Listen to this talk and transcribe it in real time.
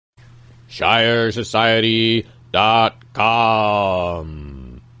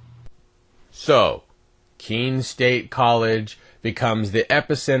ShireSociety.com. So, Keene State College becomes the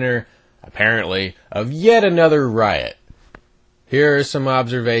epicenter, apparently, of yet another riot. Here are some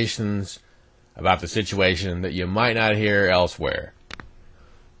observations about the situation that you might not hear elsewhere.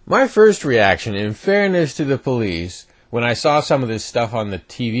 My first reaction, in fairness to the police, when I saw some of this stuff on the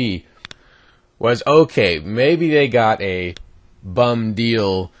TV, was, okay, maybe they got a bum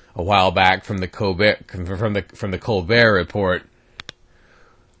deal a while back from the Colbert Report.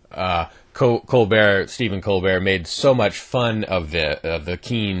 Stephen Colbert made so much fun of the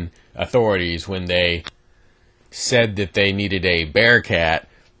Keene authorities when they said that they needed a bearcat,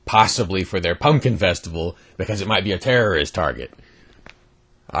 possibly for their pumpkin festival, because it might be a terrorist target.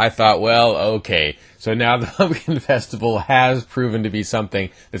 I thought, well, okay, so now the pumpkin festival has proven to be something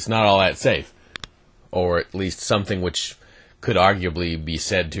that's not all that safe, or at least something which could arguably be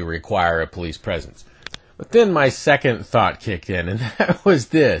said to require a police presence. But then my second thought kicked in, and that was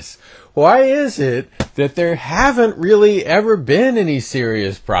this. Why is it that there haven't really ever been any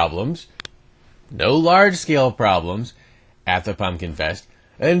serious problems, no large-scale problems, at the Pumpkin Fest,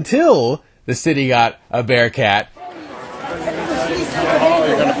 until the city got a bearcat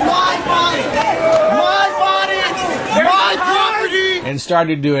and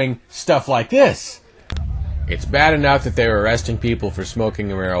started doing stuff like this? It's bad enough that they were arresting people for smoking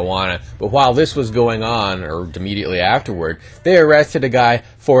marijuana, but while this was going on, or immediately afterward, they arrested a guy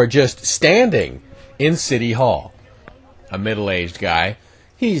for just standing in City Hall. A middle-aged guy.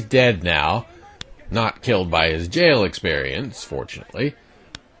 He's dead now. Not killed by his jail experience, fortunately.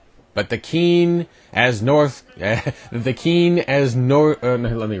 But the Keene as New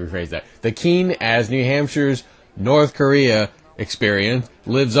Hampshire's North Korea experience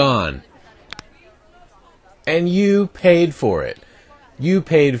lives on. And you paid for it. You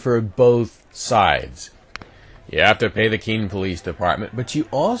paid for both sides. You have to pay the Keene Police Department, but you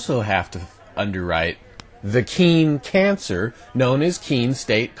also have to underwrite the Keene cancer known as Keene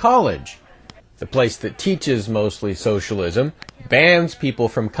State College. The place that teaches mostly socialism, bans people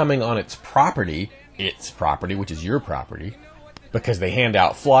from coming on its property, which is your property, because they hand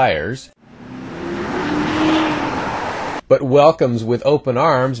out flyers, but welcomes with open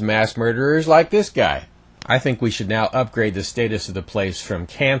arms mass murderers like this guy. I think we should now upgrade the status of the place from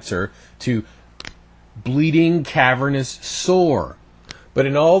cancer to bleeding cavernous sore. But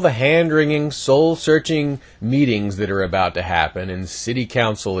in all the hand-wringing, soul-searching meetings that are about to happen, and city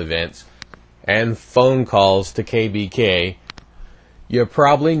council events, and phone calls to KBK, you're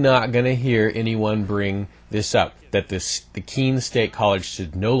probably not going to hear anyone bring this up, that the Keene State College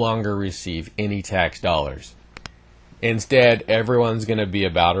should no longer receive any tax dollars. Instead, everyone's going to be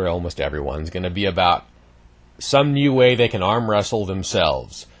about, or almost everyone's going to be about, some new way they can arm wrestle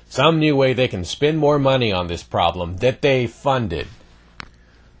themselves. Some new way they can spend more money on this problem that they funded.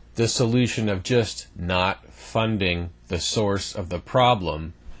 The solution of just not funding the source of the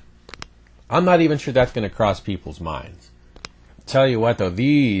problem, I'm not even sure that's going to cross people's minds. Tell you what, though,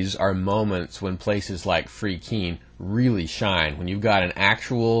 these are moments when places like Free Keene really shine. When you've got an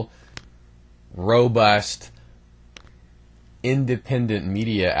actual, robust, independent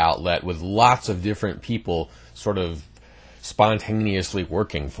media outlet with lots of different people sort of spontaneously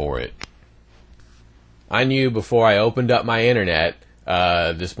working for it. I knew before I opened up my internet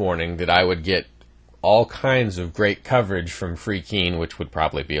this morning that I would get all kinds of great coverage from Free Keene, which would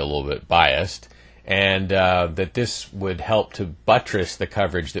probably be a little bit biased, and that this would help to buttress the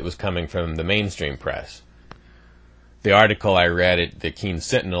coverage that was coming from the mainstream press. The article I read at the Keene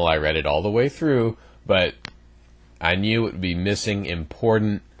Sentinel, I read it all the way through, but I knew it would be missing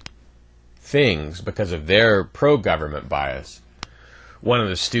important things because of their pro-government bias. One of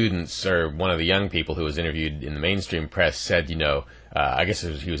the students, or one of the young people who was interviewed in the mainstream press said, I guess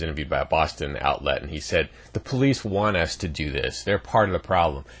he was interviewed by a Boston outlet, and he said, the police want us to do this. They're part of the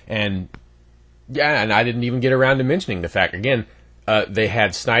problem. And yeah, and I didn't even get around to mentioning the fact, again, they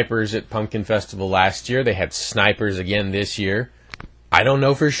had snipers at Pumpkin Festival last year. They had snipers again this year. I don't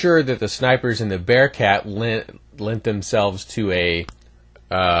know for sure that the snipers and the bearcat lent themselves to a,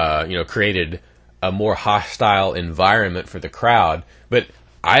 created a more hostile environment for the crowd. But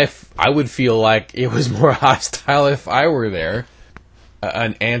I would feel like it was more hostile if I were there.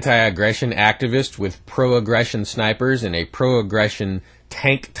 An anti-aggression activist with pro-aggression snipers and a pro-aggression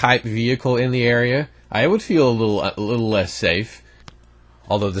tank-type vehicle in the area, I would feel a little less safe.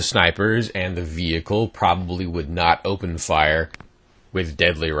 Although the snipers and the vehicle probably would not open fire with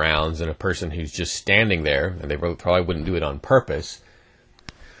deadly rounds on a person who's just standing there, and they probably wouldn't do it on purpose.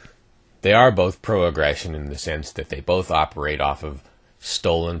 They are both pro-aggression in the sense that they both operate off of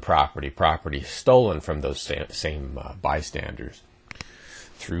stolen property stolen from those same bystanders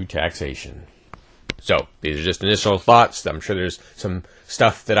through taxation. So, these are just initial thoughts. I'm sure there's some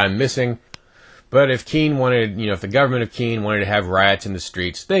stuff that I'm missing. But if Keene wanted, if the government of Keene wanted to have riots in the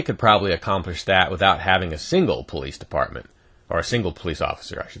streets, they could probably accomplish that without having a single police department. Or a single police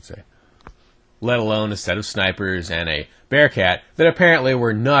officer, I should say. Let alone a set of snipers and a Bearcat that apparently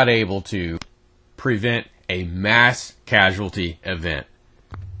were not able to prevent a mass casualty event.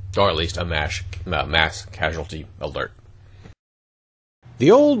 Or at least a mass casualty alert.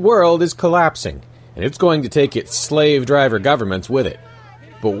 The old world is collapsing, and it's going to take its slave driver governments with it.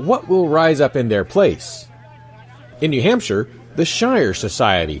 But what will rise up in their place? In New Hampshire, the Shire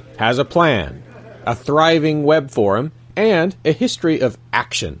Society has a plan, a thriving web forum, and a history of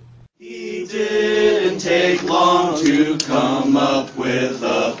action. He didn't take long to come up with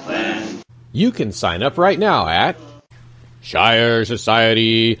a plan. You can sign up right now at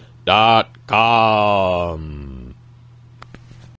shiresociety.com.